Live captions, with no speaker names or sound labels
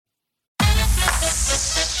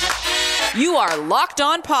You are Locked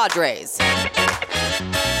On Padres,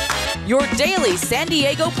 your daily San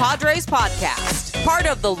Diego Padres podcast. Part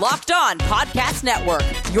of the Locked On Podcast Network,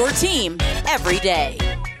 your team every day.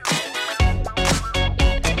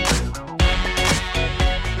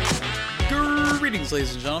 Greetings,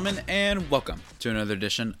 ladies and gentlemen, and welcome to another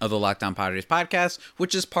edition of the Locked On Padres podcast,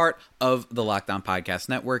 which is part of the Locked On Podcast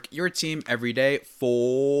Network, your team every day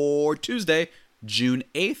for Tuesday, June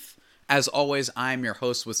 8th. As always, I'm your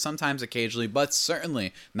host with sometimes, occasionally, but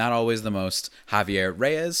certainly not always the most, Javier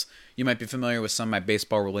Reyes. You might be familiar with some of my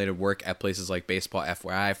baseball-related work at places like Baseball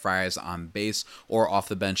FYI, Friars on Base, or Off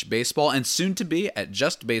the Bench Baseball, and soon to be at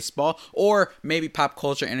Just Baseball, or maybe pop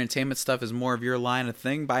culture entertainment stuff is more of your line of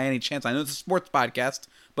thing by any chance. I know it's a sports podcast,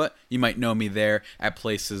 but you might know me there at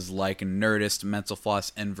places like Nerdist, Mental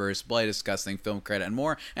Floss, Inverse, Bloody Disgusting, Film Credit, and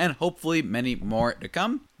more, and hopefully many more to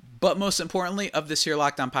come. But most importantly, of this here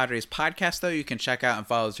Locked On Padres podcast, though, you can check out and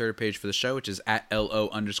follow the Twitter page for the show, which is at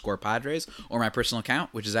LO_Padres, or my personal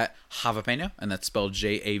account, which is at Javipeno, and that's spelled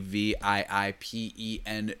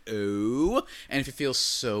JAVIIPENO. And if you feel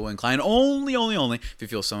so inclined, only if you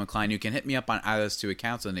feel so inclined, you can hit me up on either of those two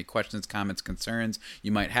accounts with any questions, comments, concerns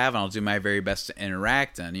you might have, and I'll do my very best to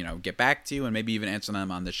interact and, get back to you and maybe even answer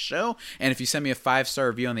them on the show. And if you send me a 5-star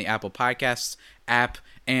review on the Apple Podcasts app,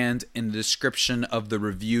 and in the description of the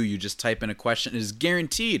review, you just type in a question. It is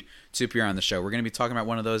guaranteed to appear on the show. We're going to be talking about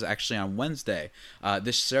one of those actually on Wednesday.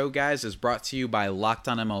 This show, guys, is brought to you by Locked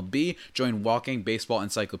On MLB. Join Walking Baseball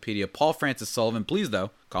Encyclopedia Paul Francis Sullivan, please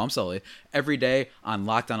though, call him Sully, every day on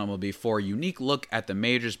Locked On MLB for a unique look at the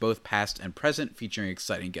majors, both past and present, featuring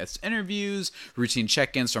exciting guest interviews, routine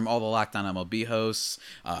check-ins from all the Locked On MLB hosts,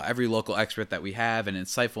 every local expert that we have, and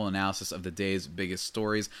insightful analysis of the day's biggest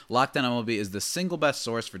stories. Locked On MLB is the single best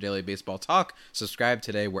source for daily baseball talk. Subscribe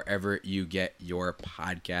today wherever you get your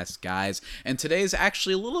podcasts, guys. And today is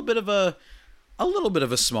actually a little bit of a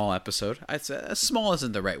small episode. I'd say small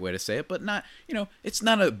isn't the right way to say it, but not, it's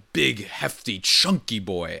not a big, hefty, chunky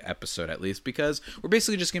boy episode, at least, because we're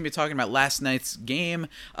basically just going to be talking about last night's game,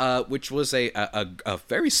 which was a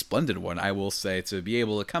very splendid one, I will say, to be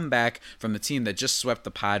able to come back from the team that just swept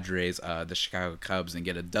the Padres, the Chicago Cubs, and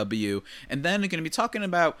get a W. And then we're going to be talking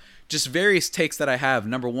about just various takes that I have.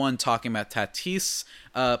 Number one, talking about Tatis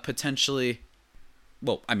potentially.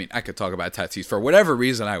 Well, I could talk about Tatis for whatever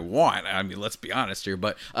reason I want. Let's be honest here.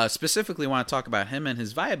 But specifically want to talk about him and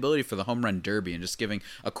his viability for the home run derby and just giving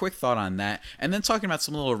a quick thought on that. And then talking about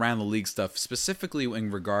some little around the league stuff, specifically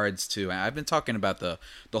in regards to, I've been talking about the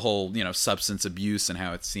whole, substance abuse and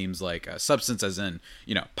how it seems like substance as in,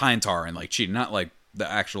 pine tar and like cheating, not like the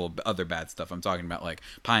actual other bad stuff. I'm talking about like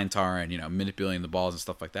pine tar and, manipulating the balls and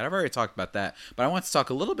stuff like that. I've already talked about that, but I want to talk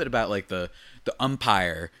a little bit about like the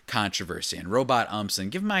umpire controversy and robot umps and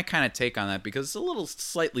give my kind of take on that, because it's a little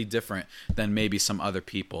slightly different than maybe some other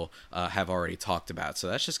people have already talked about. So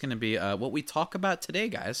that's just going to be what we talk about today,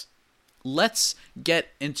 guys. Let's get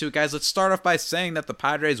into it, guys. Let's start off by saying that the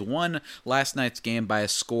Padres won last night's game by a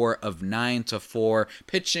score of 9-4,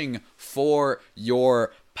 pitching for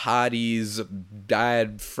your Paddies,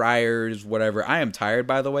 Dad, Friars, whatever. I am tired,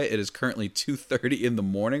 by the way. It is currently 2:30 in the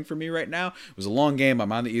morning for me right now. It was a long game.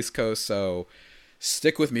 I'm on the East Coast, so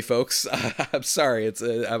stick with me, folks. I'm sorry.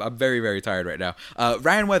 I'm very, very tired right now.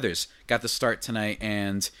 Ryan Weathers got the start tonight,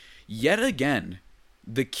 and yet again,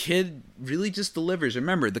 the kid really just delivers.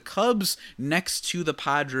 Remember, the Cubs next to the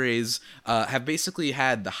Padres have basically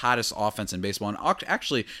had the hottest offense in baseball. And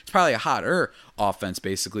actually, it's probably a hotter offense,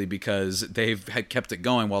 basically, because they've had kept it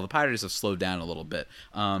going while the Padres have slowed down a little bit.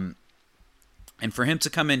 And for him to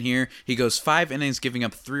come in here, he goes 5 innings, giving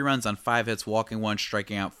up 3 runs on 5 hits, walking 1,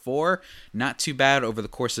 striking out 4. Not too bad over the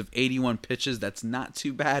course of 81 pitches. That's not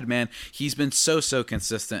too bad, man. He's been so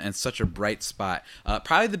consistent and such a bright spot.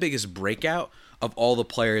 Probably the biggest breakout of all the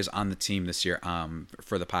players on the team this year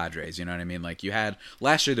for the Padres. You know what I mean? Like, you had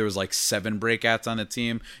last year, there was like 7 breakouts on the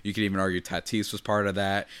team. You could even argue Tatis was part of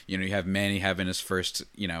that. You have Manny having his first,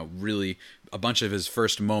 really a bunch of his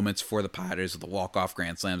first moments for the Padres with the walk-off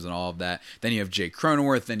grand slams and all of that. Then you have Jake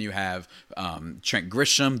Cronenworth. Then you have Trent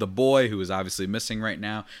Grisham, the boy, who is obviously missing right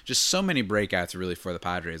now. Just so many breakouts really for the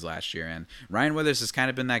Padres last year. And Ryan Weathers has kind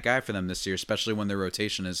of been that guy for them this year, especially when their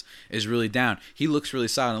rotation is really down. He looks really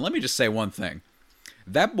solid. And let me just say one thing.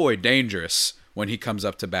 That boy dangerous when he comes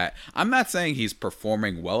up to bat. I'm not saying he's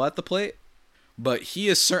performing well at the plate, but he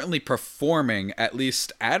is certainly performing at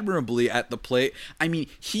least admirably at the plate.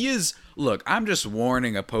 He is. Look, I'm just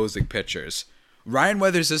warning opposing pitchers. Ryan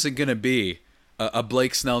Weathers isn't going to be a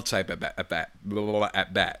Blake Snell type at bat.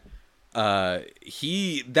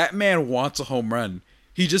 That man wants a home run.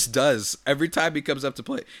 He just does. Every time he comes up to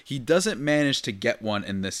play, he doesn't manage to get one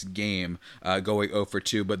in this game, going 0 for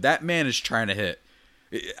 2, but that man is trying to hit.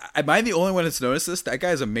 Am I the only one that's noticed this? That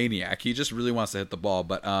guy's a maniac. He just really wants to hit the ball.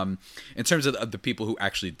 But in terms of the people who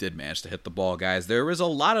actually did manage to hit the ball, guys, there was a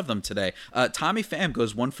lot of them today. Tommy Pham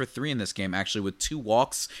goes 1 for 3 in this game, actually, with 2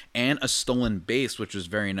 walks and a stolen base, which was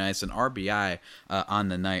very nice, an RBI on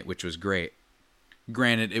the night, which was great.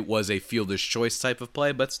 Granted, it was a fielder's choice type of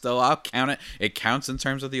play, but still, I'll count it. It counts in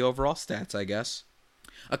terms of the overall stats, I guess.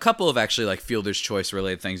 A couple of actually like fielder's choice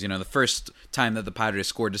related things. You know, the first time that the Padres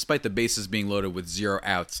scored, despite the bases being loaded with 0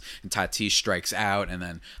 outs, and Tatis strikes out, and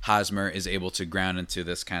then Hosmer is able to ground into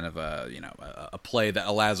this kind of a play that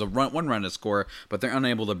allows one run to score, but they're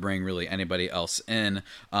unable to bring really anybody else in.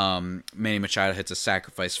 Manny Machado hits a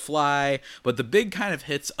sacrifice fly, but the big kind of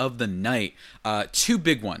hits of the night, 2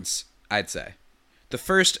 big ones, I'd say. The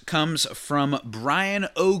first comes from Brian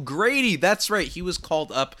O'Grady. That's right. He was called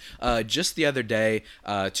up just the other day.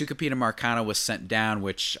 Tucupita Marcano was sent down,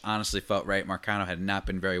 which honestly felt right. Marcano had not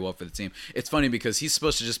been very well for the team. It's funny because he's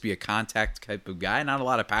supposed to just be a contact type of guy, not a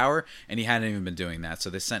lot of power, and he hadn't even been doing that. So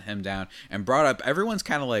they sent him down and brought up everyone's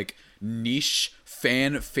kind of like niche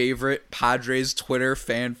fan favorite, Padres Twitter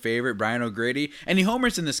fan favorite, Brian O'Grady, and he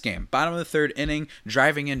homers in this game. Bottom of the 3rd inning,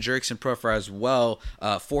 driving in Jurickson Profar as well,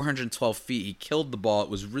 412 feet. He killed the ball. It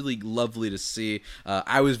was really lovely to see.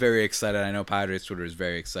 I was very excited. I know Padres Twitter is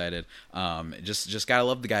very excited. Just gotta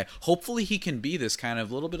love the guy. Hopefully he can be this kind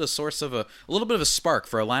of little bit of source of a little bit of a spark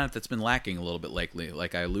for a lineup that's been lacking a little bit lately,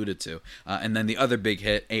 like I alluded to. And then the other big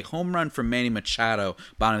hit, a home run from Manny Machado,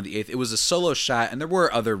 bottom of the 8th. It was a solo shot, and there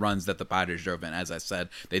were other runs that the Padres drove in. As I said,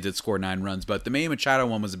 they did score 9 runs, but the Manny Machado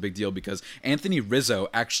one was a big deal because Anthony Rizzo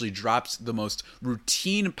actually drops the most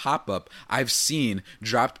routine pop-up I've seen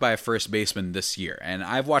dropped by a first baseman this year. And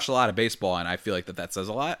I've watched a lot of baseball, and I feel like that says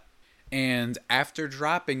a lot. And after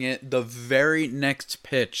dropping it, the very next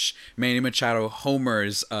pitch, Manny Machado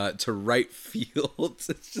homers to right field.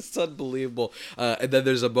 It's just unbelievable. And then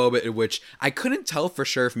there's a moment in which I couldn't tell for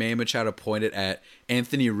sure if Manny Machado pointed at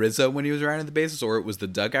Anthony Rizzo when he was rounding the bases or it was the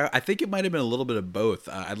dugout. I think it might have been a little bit of both.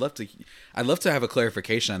 I'd love to have a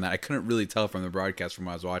clarification on that. I couldn't really tell from the broadcast from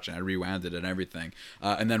what I was watching. I rewound it and everything.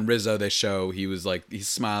 And then Rizzo, they show he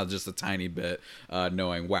smiled just a tiny bit,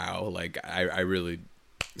 knowing, wow, like I really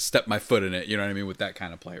step my foot in it, you know what I mean, with that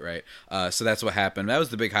kind of play, right? So that's what happened. That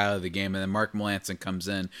was the big highlight of the game, and then Mark Melancon comes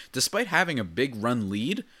in. Despite having a big run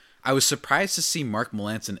lead, I was surprised to see Mark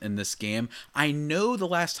Melancon in this game. I know the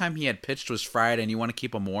last time he had pitched was Friday, and you want to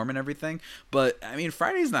keep him warm and everything, but, I mean,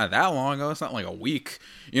 Friday's not that long ago. It's not like a week.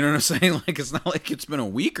 You know what I'm saying? Like, it's not like it's been a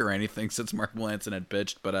week or anything since Mark Melancon had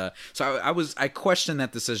pitched, but, so I questioned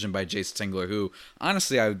that decision by Jace Tingler, who,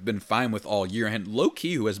 honestly, I've been fine with all year, and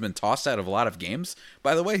low-key, who has been tossed out of a lot of games.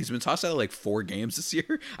 By the way, he's been tossed out of, like, 4 games this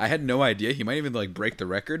year. I had no idea. He might even, like, break the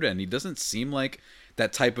record, and he doesn't seem like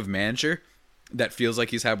that type of manager that feels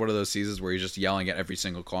like he's had one of those seasons where he's just yelling at every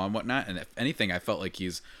single call and whatnot. And if anything, I felt like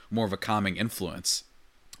he's more of a calming influence.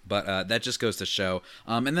 But that just goes to show.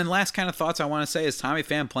 And then last kind of thoughts I want to say is Tommy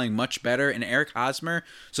Pham playing much better and Eric Hosmer.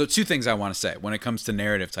 So 2 things I want to say when it comes to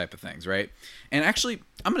narrative type of things, right? And actually,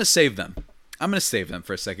 I'm going to save them.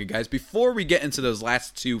 For a second, guys. Before we get into those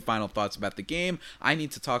last 2 final thoughts about the game, I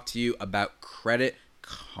need to talk to you about Credit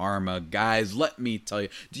Karma. Guys, let me tell you,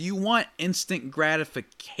 do you want instant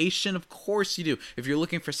gratification? Of course you do. If you're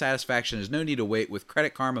looking for satisfaction, there's no need to wait. With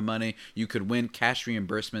Credit Karma Money, you could win cash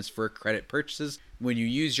reimbursements for credit purchases. When you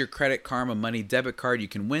use your Credit Karma Money debit card, you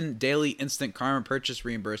can win daily instant Karma purchase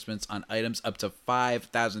reimbursements on items up to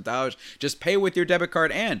 $5,000. Just pay with your debit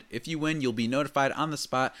card, and if you win, you'll be notified on the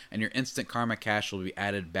spot, and your instant Karma cash will be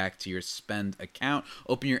added back to your spend account.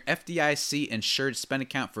 Open your FDIC insured spend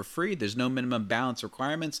account for free. There's no minimum balance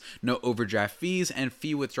requirements, no overdraft fees, and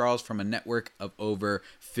fee withdrawals from a network of over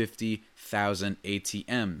 50,000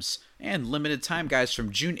 ATMs. And limited time, guys,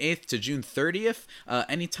 from June 8th to June 30th.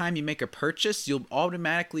 Anytime you make a purchase, you'll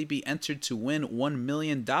automatically be entered to win $1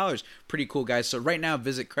 million. Pretty cool, guys. So right now,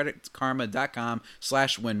 visit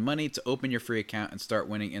creditkarma.com/winmoney to open your free account and start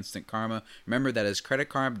winning instant karma. Remember, that is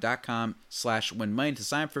creditkarma.com/winmoney to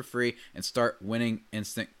sign up for free and start winning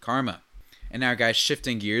instant karma. And now, guys,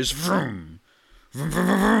 shifting gears. Vroom.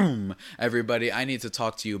 Everybody, I need to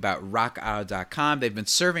talk to you about rockauto.com. They've been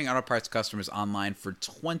serving auto parts customers online for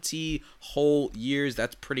 20 whole years.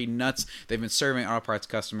 That's pretty nuts. They've been serving auto parts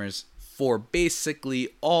customers for basically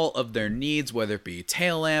all of their needs, whether it be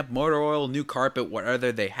tail lamp, motor oil, new carpet,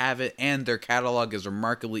 whatever, they have it, and their catalog is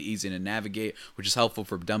remarkably easy to navigate, which is helpful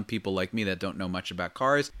for dumb people like me that don't know much about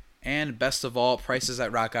cars. And best of all, prices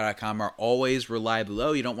at rockauto.com are always reliably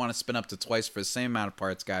low. You don't want to spend up to twice for the same amount of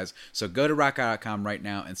parts, guys. So go to rockauto.com right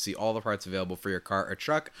now and see all the parts available for your car or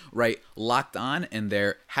truck. Right, Locked On in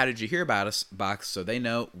their How Did You Hear About Us box so they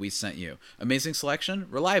know we sent you. Amazing selection,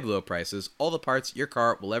 reliably low prices, all the parts your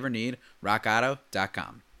car will ever need.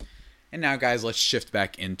 rockauto.com. And now, guys, let's shift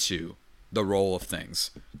back into the roll of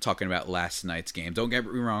things. Talking about last night's game. Don't get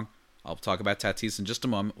me wrong. I'll talk about Tatis in just a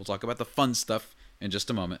moment. We'll talk about the fun stuff in just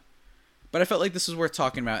a moment. But I felt like this is worth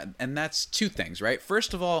talking about, and that's two things, right?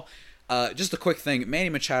 First of all, just a quick thing. Manny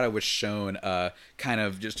Machado was shown kind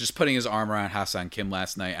of just putting his arm around Ha-Seong Kim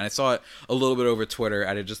last night, and I saw it a little bit over Twitter,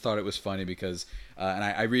 and I just thought it was funny because, and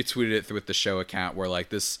I retweeted it with the show account, where like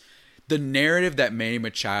the narrative that Manny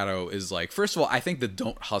Machado is like, first of all, I think the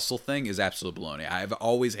don't hustle thing is absolute baloney. I've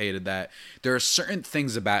always hated that. There are certain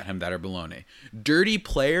things about him that are baloney. Dirty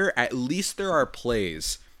player, at least there are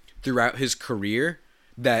plays throughout his career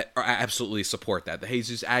that are absolutely support that. The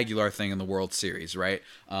Jesus Aguilar thing in the World Series, right?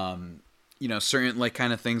 Certain like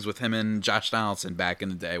kind of things with him and Josh Donaldson back in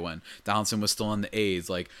the day when Donaldson was still on the A's.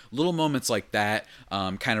 Like little moments like that,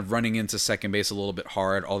 kind of running into second base a little bit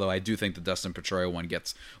hard. Although I do think the Dustin Pedroia one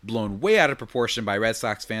gets blown way out of proportion by Red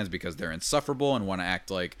Sox fans because they're insufferable and want to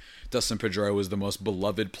act like Dustin Pedroia was the most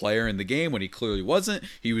beloved player in the game when he clearly wasn't.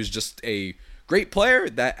 He was just a great player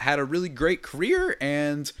that had a really great career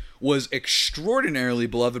and was extraordinarily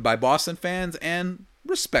beloved by Boston fans and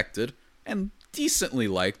respected and decently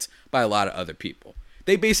liked by a lot of other people.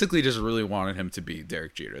 They basically just really wanted him to be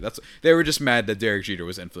Derek Jeter. They were just mad that Derek Jeter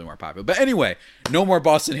was infinitely more popular. But anyway, no more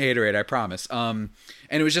Boston haterade, I promise. And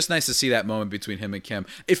it was just nice to see that moment between him and Kim.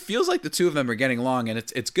 It feels like the two of them are getting along, and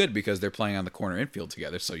it's good because they're playing on the corner infield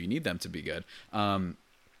together, so you need them to be good.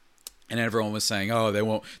 And everyone was saying, "Oh,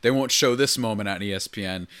 they won't show this moment on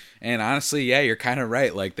ESPN." And honestly, yeah, you're kind of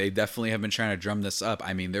right. Like they definitely have been trying to drum this up.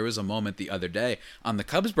 I mean, there was a moment the other day on the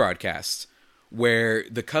Cubs broadcast where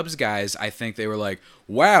the Cubs guys, I think they were like,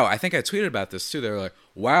 wow, I think I tweeted about this too. They were like,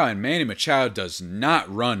 wow, and Manny Machado does not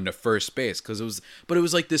run to first base but it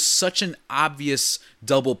was like this such an obvious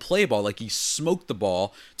double play ball. Like he smoked the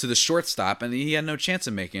ball to the shortstop and he had no chance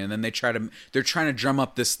of making it. And then they're trying to drum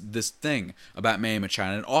up this thing about Manny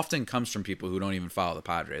Machado. And it often comes from people who don't even follow the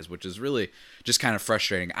Padres, which is really just kind of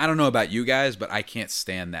frustrating. I don't know about you guys, but I can't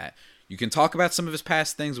stand that. You can talk about some of his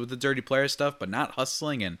past things with the dirty player stuff, but not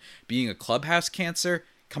hustling and being a clubhouse cancer?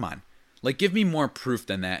 Come on. Like, give me more proof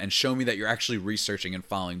than that and show me that you're actually researching and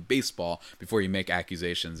following baseball before you make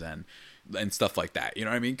accusations and stuff like that. You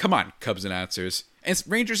know what I mean? Come on, Cubs announcers. And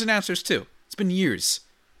Rangers announcers, too. It's been years.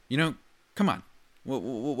 Come on.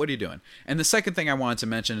 What are you doing? And the second thing I wanted to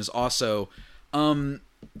mention is also,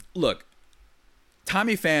 look,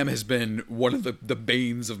 Tommy Pham has been one of the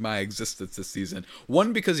banes of my existence this season.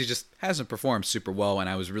 One, because he just hasn't performed super well and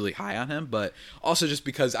I was really high on him, but also just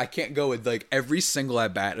because I can't go with like every single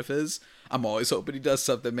at bat of his. I'm always hoping he does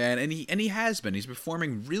something, man, and he has been. He's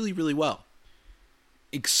performing really, really well.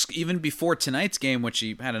 Even before tonight's game, which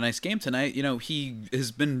he had a nice game tonight, he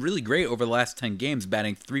has been really great over the last 10 games,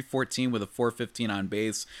 batting .314 with a .415 on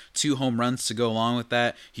base, 2 home runs to go along with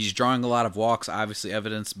that. He's drawing a lot of walks, obviously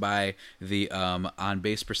evidenced by the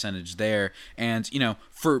on-base percentage there. And,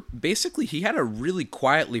 for basically, he had a really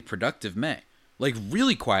quietly productive May. Like,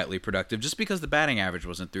 really quietly productive, just because the batting average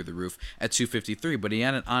wasn't through the roof at .253, but he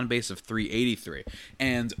had an on-base of .383.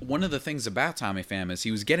 And one of the things about Tommy Pham is he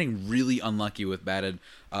was getting really unlucky with batted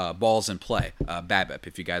balls in play, BABIP,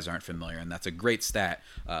 if you guys aren't familiar, and that's a great stat,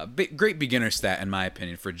 great beginner stat, in my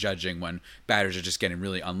opinion, for judging when batters are just getting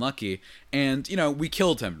really unlucky. And, we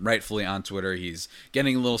killed him, rightfully, on Twitter. He's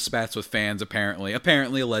getting little spats with fans, apparently,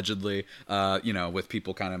 allegedly, with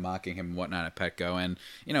people kind of mocking him and whatnot at Petco. And,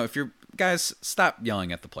 if you're guys, stop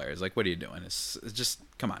yelling at the players. Like, what are you doing? It's just,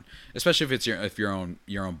 come on. Especially if it's your own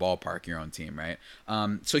ballpark, your own team, right?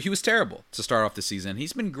 So he was terrible to start off the season.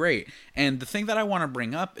 He's been great. And the thing that I want to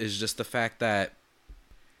bring up is just the fact that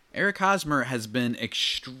Eric Hosmer has been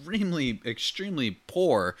extremely, extremely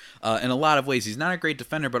poor in a lot of ways. He's not a great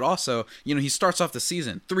defender, but also, he starts off the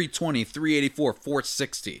season .320, .384,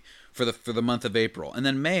 .460 for the month of April. And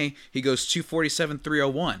then May, he goes .247,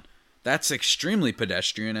 .301. That's extremely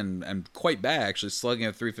pedestrian and quite bad, actually, slugging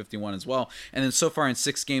at .351 as well. And then so far in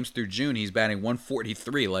 6 games through June, he's batting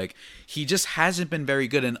 .143. Like, he just hasn't been very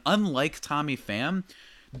good. And unlike Tommy Pham,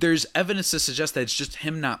 there's evidence to suggest that it's just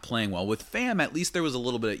him not playing well. With Pham, at least there was a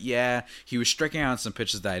little bit of, he was striking out some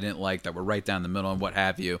pitches that I didn't like that were right down the middle and what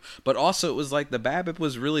have you. But also it was like the BABIP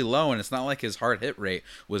was really low, and it's not like his hard hit rate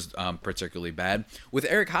was particularly bad. With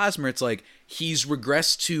Eric Hosmer, it's like he's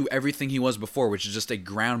regressed to everything he was before, which is just a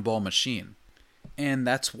ground ball machine. And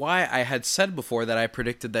that's why I had said before that I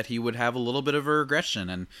predicted that he would have a little bit of a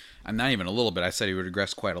regression. And I'm not even a little bit. I said he would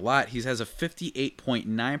regress quite a lot. He has a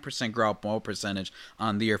 58.9% ground ball percentage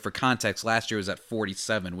on the year. For context, last year was at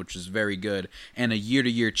 47, which is very good. And a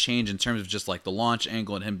year-to-year change in terms of just like the launch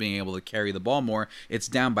angle and him being able to carry the ball more, it's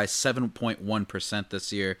down by 7.1%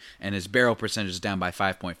 this year. And his barrel percentage is down by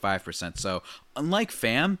 5.5%. So unlike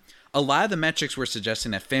Pham, a lot of the metrics were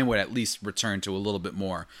suggesting that Pham would at least return to a little bit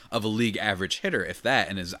more of a league average hitter, if that,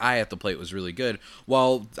 and his eye at the plate was really good.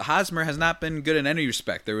 While Hosmer has not been good in any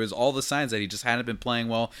respect. There was all the signs that he just hadn't been playing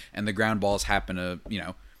well, and the ground balls happen to,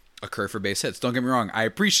 occur for base hits. Don't get me wrong, I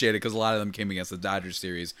appreciate it because a lot of them came against the Dodgers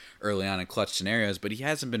series early on in clutch scenarios, but he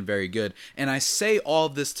hasn't been very good. And I say all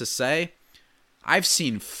of this to say, I've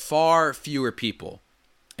seen far fewer people,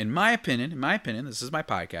 in my opinion, this is my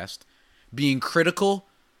podcast, being critical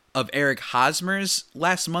of Eric Hosmer's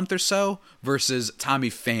last month or so versus Tommy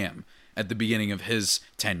Pham at the beginning of his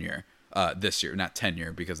tenure this year. Not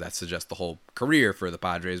tenure, because that suggests the whole career for the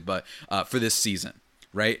Padres, but for this season,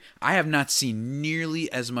 right? I have not seen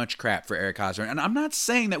nearly as much crap for Eric Hosmer, and I'm not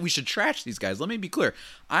saying that we should trash these guys. Let me be clear.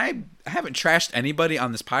 I haven't trashed anybody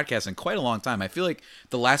on this podcast in quite a long time. I feel like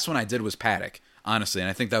the last one I did was Paddock, honestly, and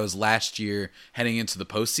I think that was last year heading into the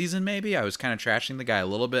postseason maybe. I was kind of trashing the guy a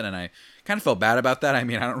little bit, and I kind of felt bad about that. I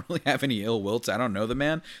mean, I don't really have any ill will to, I don't know the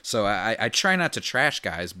man, so I try not to trash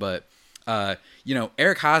guys, but,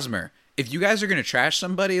 Eric Hosmer, if you guys are going to trash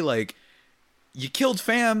somebody, like, you killed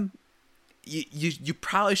Pham, you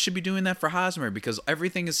probably should be doing that for Hosmer, because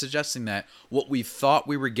everything is suggesting that what we thought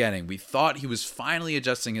we were getting, we thought he was finally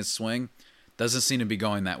adjusting his swing, doesn't seem to be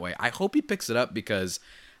going that way. I hope he picks it up, because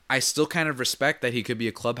I still kind of respect that he could be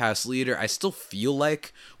a clubhouse leader. I still feel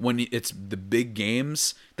like when it's the big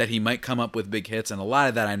games that he might come up with big hits, and a lot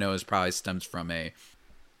of that I know is probably stems from a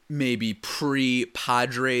maybe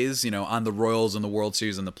pre-Padres, on the Royals and the World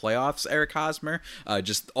Series and the playoffs, Eric Hosmer.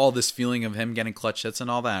 Just all this feeling of him getting clutch hits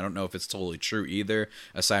and all that. I don't know if it's totally true either,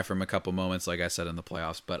 aside from a couple moments, like I said, in the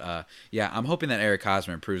playoffs. But I'm hoping that Eric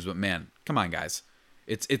Hosmer improves. But man, come on, guys.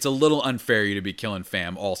 It's a little unfair you to be killing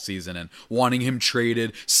Pham all season and wanting him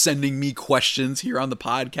traded, sending me questions here on the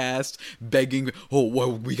podcast, begging,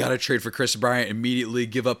 we got to trade for Kris Bryant immediately,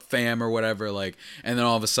 give up Pham or whatever, and then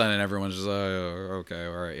all of a sudden everyone's just, okay,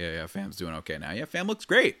 all right, yeah, Pham's doing okay now. Yeah, Pham looks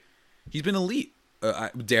great. He's been elite,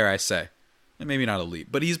 dare I say. Maybe not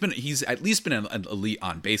elite, but he's at least been an elite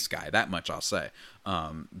on base guy. That much I'll say.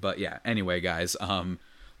 But yeah, anyway, guys,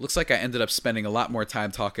 looks like I ended up spending a lot more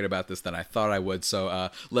time talking about this than I thought I would. So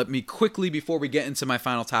let me quickly, before we get into my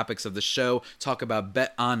final topics of the show, talk about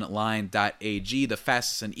betonline.ag, the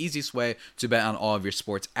fastest and easiest way to bet on all of your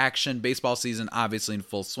sports action. Baseball season obviously in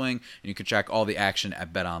full swing, and you can track all the action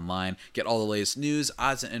at BetOnline. Get all the latest news,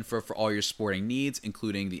 odds, and info for all your sporting needs,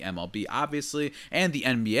 including the MLB, obviously, and the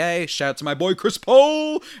NBA. Shout out to my boy Chris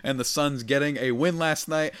Paul and the Suns getting a win last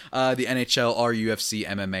night. The NHL, our UFC,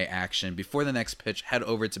 MMA action. Before the next pitch, head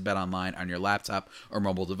over to BetOnline on your laptop or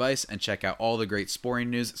mobile device and check out all the great sporting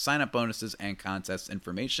news, sign-up bonuses, and contest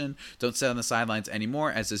information. Don't sit on the sidelines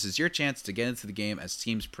anymore, as this is your chance to get into the game as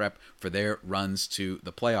teams prep for their runs to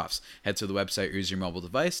the playoffs. Head to the website or use your mobile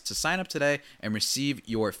device to sign up today and receive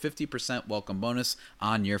your 50% welcome bonus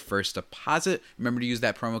on your first deposit. Remember to use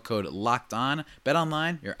that promo code LOCKEDON.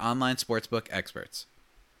 BetOnline, your online sportsbook experts.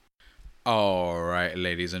 All right,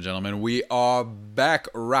 ladies and gentlemen, we are back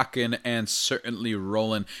rocking and certainly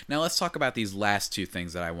rolling. Now let's talk about these last two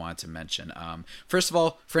things that I wanted to mention. First of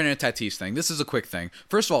all, Fernando Tatis thing. This is a quick thing.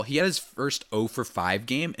 First of all, he had his first 0 for 5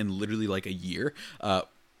 game in literally like a year.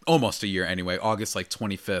 Almost a year anyway. August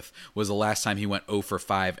 25th was the last time he went 0 for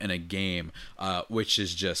 5 in a game, which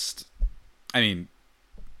is just,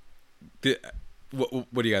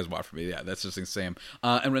 what do you guys want from me? Yeah, that's just insane.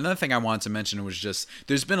 And another thing I wanted to mention was just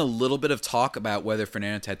there's been a little bit of talk about whether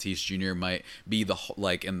Fernando Tatis Jr. might be in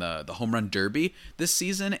the home run derby this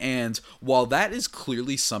season. And while that is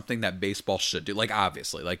clearly something that baseball should do,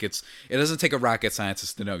 obviously, it doesn't take a rocket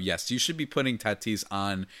scientist to know, yes, you should be putting Tatis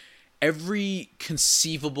on every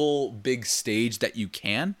conceivable big stage that you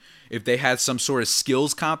can. If they had some sort of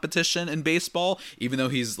skills competition in baseball, even though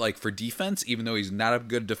he's for defense, even though he's not a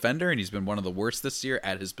good defender and he's been one of the worst this year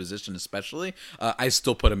at his position especially, I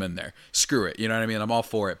still put him in there. Screw it, you know what I mean? I'm all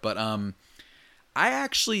for it. But I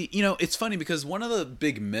actually, it's funny because one of the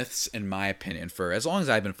big myths, in my opinion, for as long as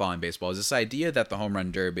I've been following baseball, is this idea that the home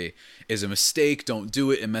run derby is a mistake, don't do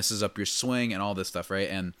it, it messes up your swing and all this stuff, right?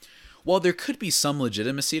 And while there could be some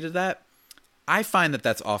legitimacy to that, I find that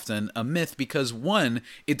that's often a myth because, one,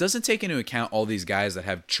 it doesn't take into account all these guys that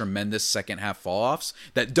have tremendous second half fall-offs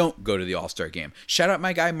that don't go to the All-Star game. Shout out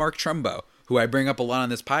my guy Mark Trumbo, who I bring up a lot on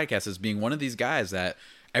this podcast as being one of these guys that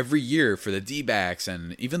every year for the D-backs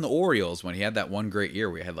and even the Orioles, when he had that one great year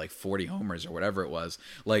where he had like 40 homers or whatever it was,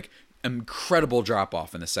 like incredible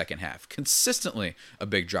drop-off in the second half. Consistently a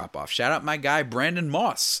big drop-off. Shout out my guy Brandon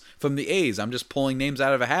Moss from the A's. I'm just pulling names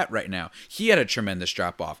out of a hat right now. He had a tremendous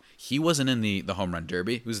drop-off. He wasn't in the home run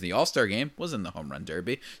derby. He was in the All-Star game, was in the home run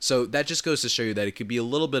derby. So that just goes to show you that it could be a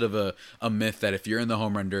little bit of a myth that if you're in the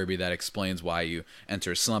home run derby, that explains why you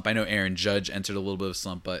enter a slump. I know Aaron Judge entered a little bit of a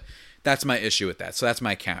slump, but that's my issue with that. So that's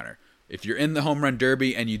my counter. If you're in the home run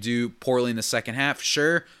derby and you do poorly in the second half,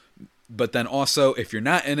 sure. But then also, if you're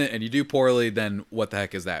not in it and you do poorly, then what the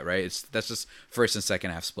heck is that, right? That's just first and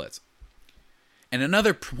second half splits. And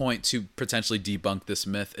another point to potentially debunk this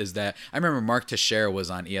myth is that I remember Mark Teixeira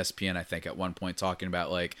was on ESPN, I think, at one point talking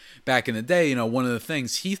about, like, back in the day, you know, one of the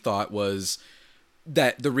things he thought was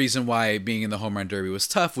that the reason why being in the home run derby was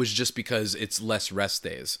tough was just because it's less rest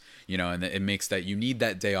days, you know, and it makes that you need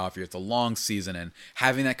that day off. It's a long season, and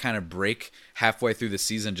having that kind of break halfway through the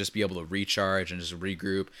season, just be able to recharge and just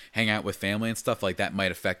regroup, hang out with family and stuff like that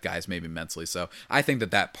might affect guys maybe mentally. So I think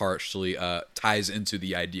that partially ties into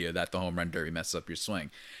the idea that the home run derby messes up your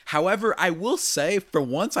swing. However, I will say for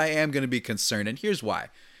once I am going to be concerned, and here's why.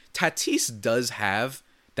 Tatis does have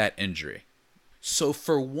that injury. So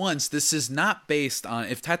for once, this is not based on,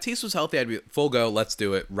 if Tatis was healthy, I'd be full go, let's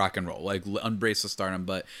do it, rock and roll, like unbrace the stardom.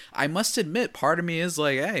 But I must admit, part of me is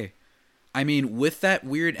like, hey, I mean, with that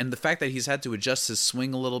weird, and the fact that he's had to adjust his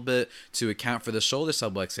swing a little bit to account for the shoulder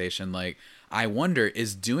subluxation, like, I wonder,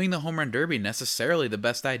 is doing the home run derby necessarily the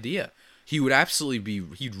best idea? He would absolutely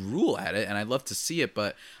he'd rule at it, and I'd love to see it,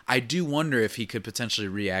 but I do wonder if he could potentially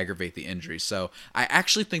re-aggravate the injury. So I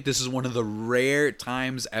actually think this is one of the rare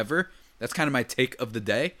times ever. That's kind of my take of the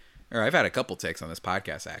day. Or I've had a couple takes on this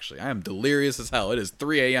podcast, actually. I am delirious as hell. It is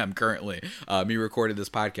 3 a.m. currently, me recorded this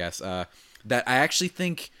podcast. That I actually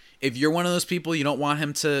think if you're one of those people, you don't want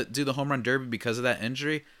him to do the home run derby because of that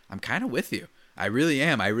injury, I'm kind of with you. I really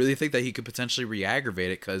am. I really think that he could potentially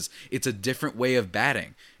re-aggravate it because it's a different way of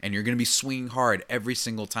batting. And you're going to be swinging hard every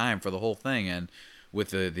single time for the whole thing. And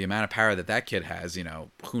with the amount of power that kid has, you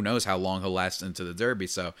know, who knows how long he'll last into the derby.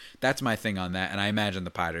 So that's my thing on that. And I imagine the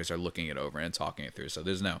Padres are looking it over and talking it through. So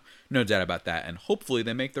there's no doubt about that. And hopefully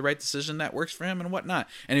they make the right decision that works for him and whatnot.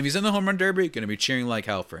 And if he's in the home run derby, going to be cheering like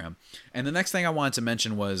hell for him. And the next thing I wanted to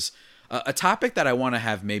mention was a topic that I want to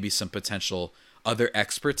have maybe some potential other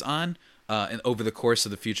experts on. And over the course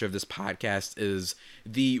of the future of this podcast is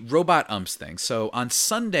the robot umps thing. So on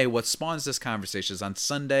Sunday, what spawns this conversation is on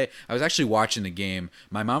Sunday, I was actually watching the game.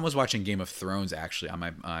 My mom was watching Game of Thrones actually on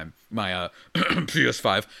my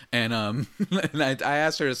PS5, and I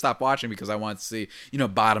asked her to stop watching because I want to see, you know,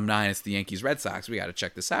 bottom nine. It's the Yankees Red Sox. We got to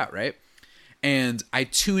check this out, right? And I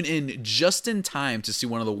tune in just in time to see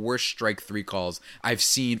one of the worst strike three calls I've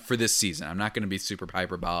seen for this season. I'm not going to be super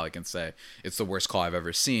hyperbolic and say it's the worst call I've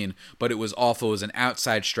ever seen, but it was awful. It was an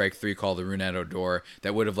outside strike three call to Rougned Odor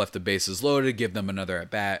that would have left the bases loaded, give them another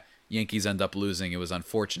at bat. Yankees end up losing. It was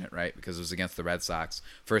unfortunate, right? Because it was against the Red Sox.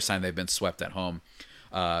 First time they've been swept at home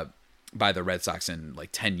by the Red Sox in like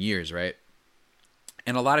 10 years, right?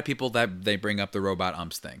 And a lot of people that they bring up the robot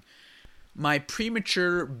umps thing. My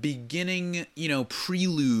premature beginning, you know,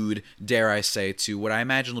 prelude, dare I say, to what I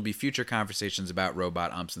imagine will be future conversations about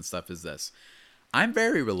robot umps and stuff is this. I'm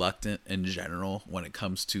very reluctant in general when it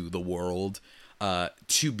comes to the world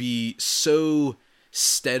to be so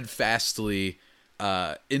steadfastly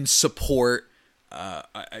in support,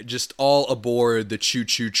 just all aboard the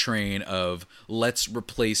choo-choo train of let's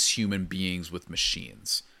replace human beings with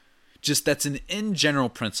machines. Just that's an in general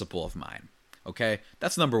principle of mine, okay?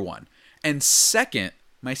 That's number one. And second,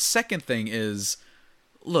 my second thing is,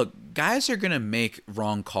 look, guys are going to make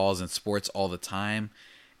wrong calls in sports all the time.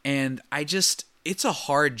 And it's a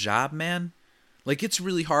hard job, man. Like, it's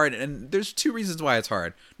really hard. And there's two reasons why it's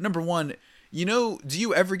hard. Number one, you know, do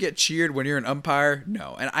you ever get cheered when you're an umpire?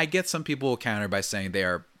 No. And I get some people will counter by saying they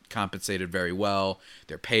are compensated very well,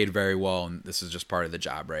 they're paid very well, and this is just part of the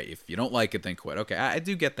job, right? If you don't like it, then quit. Okay, I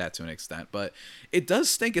do get that to an extent, but it does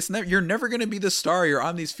stink. You're never going to be the star. You're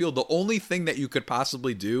on these field. The only thing that you could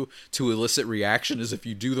possibly do to elicit reaction is if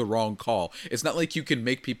you do the wrong call. It's not like you can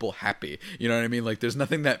make people happy. You know what I mean? Like, there's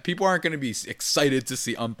nothing that people aren't going to be excited to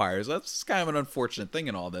see umpires. That's kind of an unfortunate thing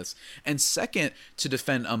in all this. And second, to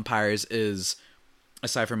defend umpires is,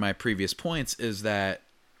 aside from my previous points, is that,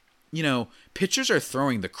 you know, pitchers are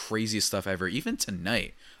throwing the craziest stuff ever. Even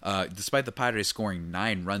tonight, despite the Padres scoring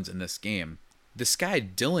 9 runs in this game, this guy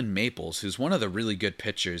Dylan Maples, who's one of the really good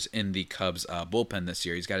pitchers in the Cubs bullpen this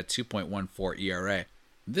year, he's got a 2.14 ERA.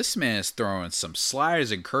 This man is throwing some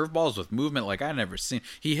sliders and curveballs with movement like I've never seen.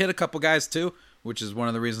 He hit a couple guys too, which is one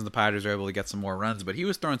of the reasons the Padres are able to get some more runs. But he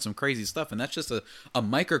was throwing some crazy stuff, and that's just a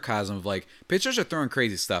microcosm of, like, pitchers are throwing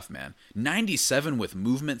crazy stuff, man. 97 with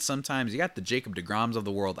movement sometimes. You got the Jacob deGroms of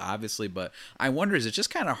the world, obviously, but I wonder, is it just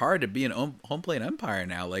kind of hard to be an home plate umpire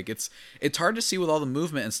now? Like, it's hard to see with all the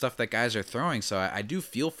movement and stuff that guys are throwing, so I do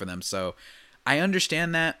feel for them. So I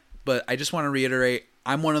understand that, but I just want to reiterate,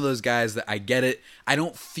 I'm one of those guys that I get it. I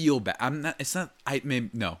don't feel bad.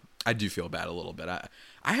 I do feel bad a little bit.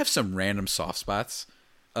 I have some random soft spots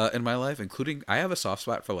in my life, including I have a soft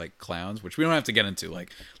spot for, like, clowns, which we don't have to get into,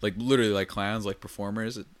 like literally, like, clowns, like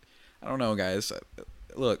performers. I don't know, guys.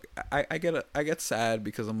 Look, I get sad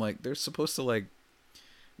because I'm like, they're supposed to, like,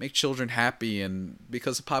 make children happy, and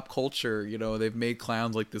because of pop culture, you know, they've made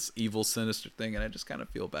clowns like this evil, sinister thing, and I just kind of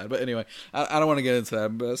feel bad. But anyway, I don't want to get into that.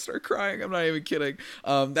 I'm gonna start crying. I'm not even kidding.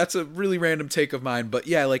 That's a really random take of mine, but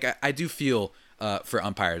yeah, like, I do feel for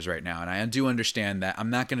umpires right now, and I do understand that I'm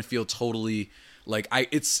not gonna feel totally like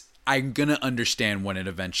I'm gonna understand when it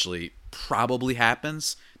eventually probably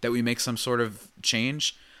happens that we make some sort of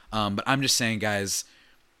change. But I'm just saying, guys,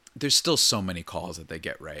 there's still so many calls that they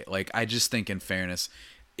get right. Like, I just think, in fairness,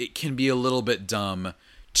 it can be a little bit dumb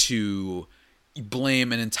to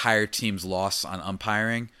blame an entire team's loss on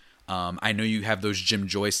umpiring. I know you have those Jim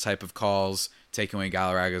Joyce type of calls, taking away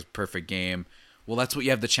Galarraga's perfect game. Well, that's what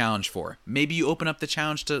you have the challenge for. Maybe you open up the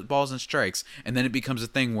challenge to balls and strikes, and then it becomes a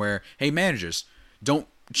thing where, hey, managers, don't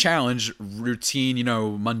challenge routine, you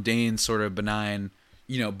know, mundane, sort of benign,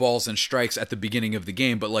 you know, balls and strikes at the beginning of the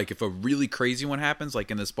game. But, like, if a really crazy one happens, like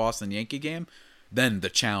in this Boston Yankee game, then the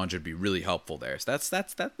challenge would be really helpful there. So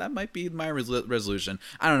that might be my resolution.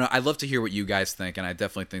 I don't know. I'd love to hear what you guys think, and I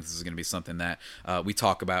definitely think this is going to be something that we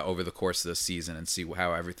talk about over the course of the season and see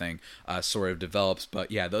how everything sort of develops.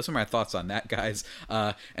 But yeah, those are my thoughts on that, guys.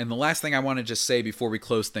 And the last thing I want to just say before we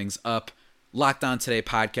close things up, Locked On Today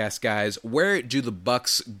podcast, guys. Where do the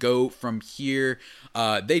Bucks go from here?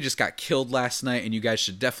 They just got killed last night, and you guys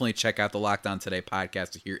should definitely check out the Locked On Today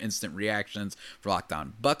podcast to hear instant reactions for Locked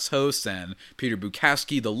On Bucks hosts and Peter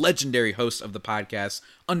Bukowski, the legendary host of the podcast.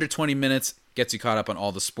 Under 20 minutes, gets you caught up on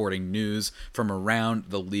all the sporting news from around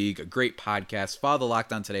the league. A great podcast. Follow the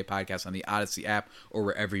Locked On Today podcast on the Odyssey app or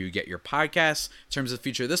wherever you get your podcasts. In terms of the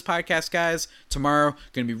future of this podcast, guys, tomorrow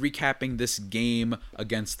going to be recapping this game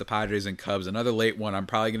against the Padres and Cubs. Another late one. I'm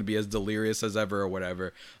probably going to be as delirious as ever or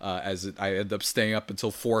whatever, as I end up staying up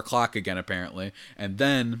until 4 o'clock again, apparently. And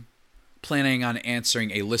then planning on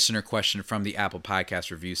answering a listener question from the Apple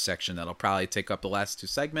Podcast review section that'll probably take up the last 2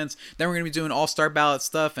 segments. Then we're going to be doing all-star ballot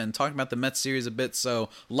stuff and talking about the Mets series a bit, so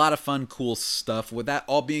a lot of fun, cool stuff. With that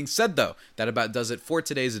all being said, though, that about does it for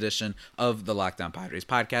today's edition of the Locked On Padres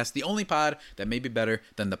podcast, the only pod that may be better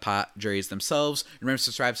than the Padres themselves. Remember to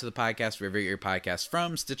subscribe to the podcast wherever you get your podcasts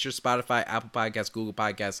from: Stitcher, Spotify, Apple Podcasts, Google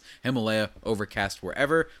Podcasts, Himalaya, Overcast,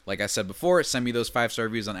 wherever. Like I said before, send me those 5-star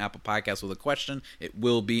reviews on Apple Podcasts with a question. It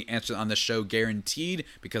will be answered on the show, guaranteed,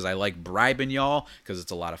 because I like bribing y'all, because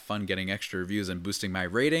it's a lot of fun getting extra reviews and boosting my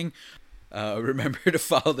rating. Remember to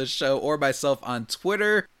follow the show or myself on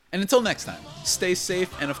Twitter. And until next time, stay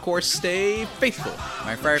safe and, of course, stay faithful.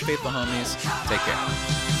 My Friar Faithful homies, take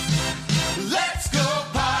care.